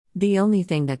The only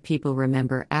thing that people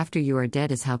remember after you are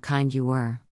dead is how kind you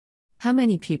were. How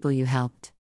many people you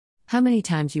helped. How many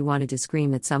times you wanted to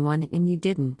scream at someone and you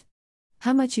didn't.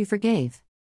 How much you forgave.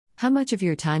 How much of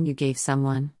your time you gave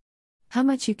someone. How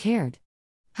much you cared.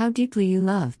 How deeply you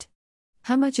loved.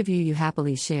 How much of you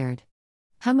happily shared.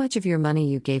 How much of your money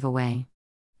you gave away.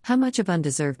 How much of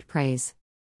undeserved praise.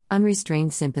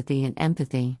 Unrestrained sympathy and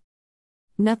empathy.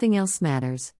 Nothing else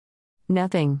matters.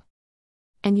 Nothing.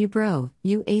 And you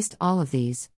aced all of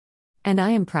these. And I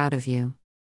am proud of you.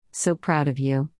 So proud of you.